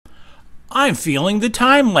I'm feeling the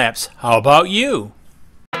time lapse. How about you?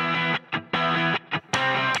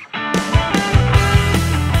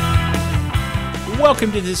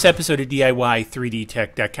 Welcome to this episode of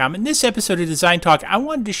DIY3DTech.com. In this episode of Design Talk, I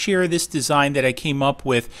wanted to share this design that I came up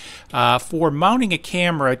with for mounting a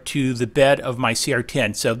camera to the bed of my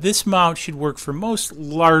CR10. So this mount should work for most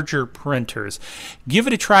larger printers. Give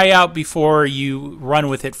it a try out before you run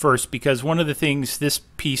with it first, because one of the things, this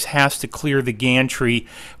piece has to clear the gantry.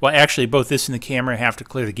 Well, actually, both this and the camera have to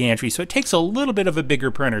clear the gantry, so it takes a little bit of a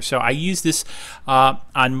bigger printer. So I use this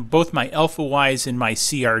on both my Alpha Ys and my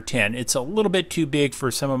CR10. It's a little bit too big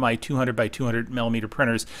for some of my 200 by 200 millimeter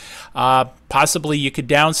printers. Possibly you could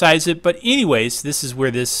downsize it, but anyways, this is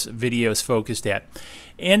where this video is focused at,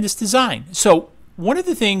 and this design. So one of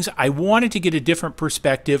the things, I wanted to get a different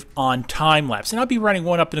perspective on time lapse, and I'll be running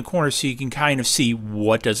one up in the corner so you can kind of see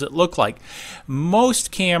what does it look like.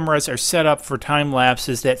 Most cameras are set up for time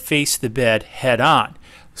lapses that face the bed head on,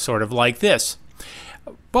 sort of like this.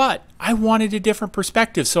 But I wanted a different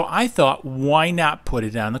perspective, so I thought, why not put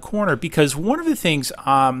it on the corner? Because one of the things,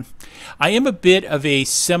 I am a bit of a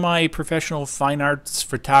semi-professional fine arts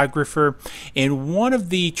photographer, and one of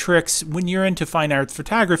the tricks when you're into fine arts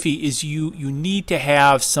photography is you need to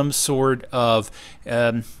have some sort of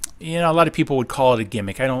a lot of people would call it a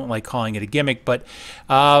gimmick. I don't like calling it a gimmick, but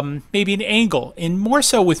maybe an angle. And more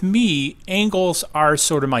so with me, angles are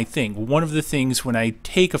sort of my thing. One of the things when I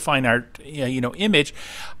take a fine art image,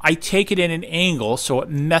 I take it in an angle so it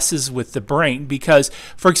messes with the brain. Because,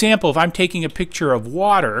 for example, if I'm taking a picture of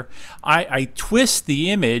water, I twist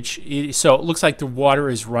the image so it looks like the water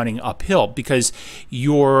is running uphill, because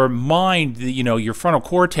your mind, your frontal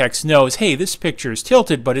cortex knows, hey, this picture is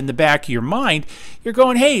tilted, but in the back of your mind, you're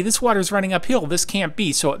going, hey, this water is running uphill. This can't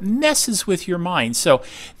be. So it messes with your mind. So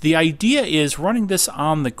the idea is running this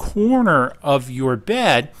on the corner of your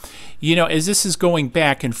bed. As this is going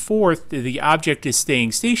back and forth, the object is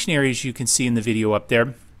staying stationary, as you can see in the video up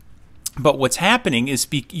there. But what's happening is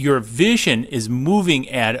your vision is moving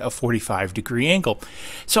at a 45-degree angle.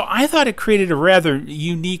 So I thought it created a rather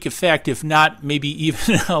unique effect, if not maybe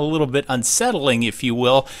even a little bit unsettling, if you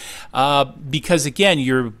will, because again,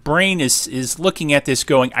 your brain is looking at this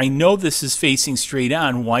going, I know this is facing straight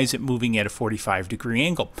on, why is it moving at a 45-degree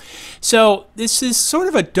angle? So this is sort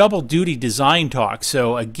of a double duty design talk.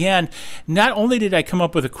 So again, not only did I come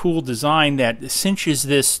up with a cool design that cinches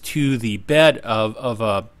this to the bed of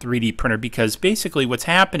a 3D printer, because basically what's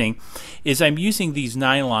happening is I'm using these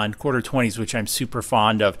nylon quarter 20s, which I'm super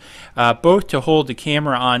fond of, both to hold the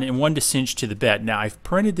camera on and one to cinch to the bed. Now I've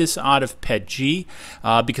printed this out of PETG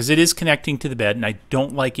because it is connecting to the bed, and I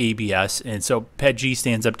don't like ABS, and so PETG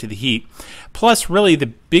stands up to the heat. Plus, really the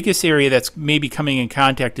biggest area that's maybe coming in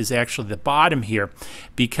contact is actually the bottom here,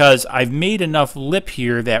 because I've made enough lip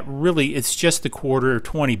here that really it's just the quarter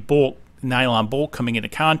 20 bolt, nylon bolt coming into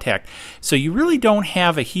contact, so you really don't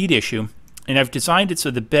have a heat issue. And I've designed it so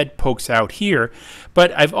the bed pokes out here,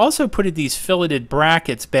 but I've also put these filleted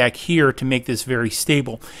brackets back here to make this very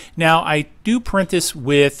stable. Now I do print this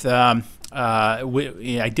with I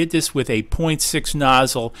did this with a 0.6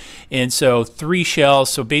 nozzle, and so 3 shells,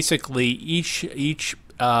 so basically each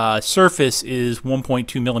surface is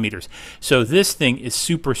 1.2 millimeters. So this thing is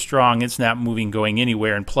super strong. It's not moving, going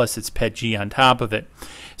anywhere, and plus it's PETG on top of it.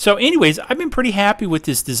 So anyways, I've been pretty happy with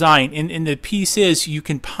this design, and the piece is you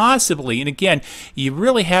can possibly, and again, you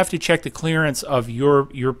really have to check the clearance of your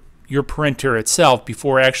printer itself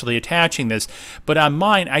before actually attaching this. But on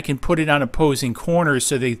mine, I can put it on opposing corners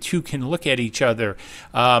so they two can look at each other,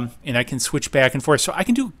 and I can switch back and forth. So I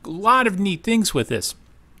can do a lot of neat things with this.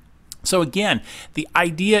 So again, the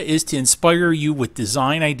idea is to inspire you with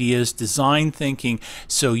design ideas, design thinking,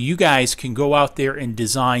 so you guys can go out there and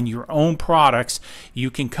design your own products. You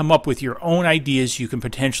can come up with your own ideas. You can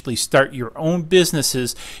potentially start your own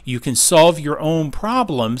businesses. You can solve your own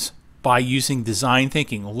problems by using design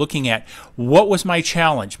thinking, looking at what was my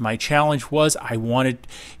challenge. My challenge was I wanted,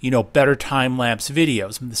 better time-lapse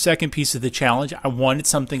videos. And the second piece of the challenge, I wanted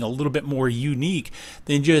something a little bit more unique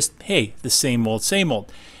than just, hey, the same old, same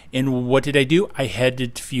old. And what did I do? I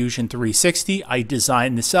headed to Fusion 360. I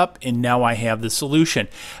designed this up, and now I have the solution.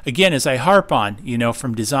 Again, as I harp on,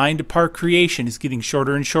 from design to part creation is getting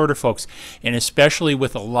shorter and shorter, folks. And especially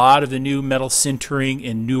with a lot of the new metal sintering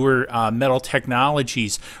and newer metal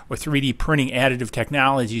technologies or 3D printing additive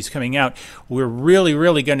technologies coming out, we're really,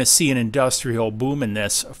 really going to see an industrial boom in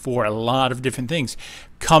this for a lot of different things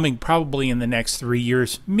coming probably in the next 3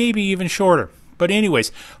 years, maybe even shorter. But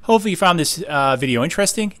anyways, hopefully you found this video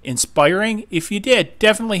interesting, inspiring. If you did,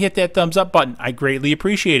 definitely hit that thumbs up button. I greatly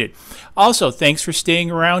appreciate it. Also, thanks for staying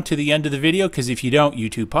around to the end of the video, because if you don't,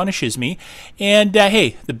 YouTube punishes me. And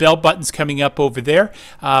hey, the bell button's coming up over there.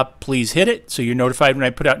 Please hit it so you're notified when I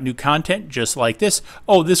put out new content just like this.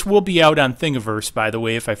 Oh, this will be out on Thingiverse, by the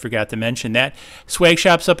way, if I forgot to mention that. Swag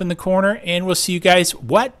Shop's up in the corner, and we'll see you guys.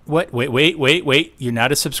 Wait. You're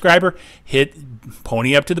not a subscriber?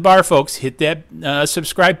 Pony up to the bar, folks. Hit that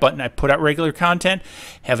subscribe button. I put out regular content,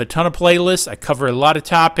 have a ton of playlists. I cover a lot of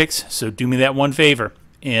topics, so do me that one favor.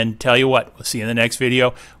 And tell you what, we'll see you in the next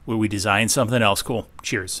video where we design something else cool.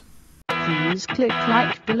 Cheers. Please click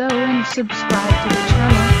like below and subscribe to the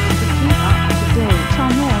channel to keep up to date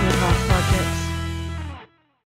on all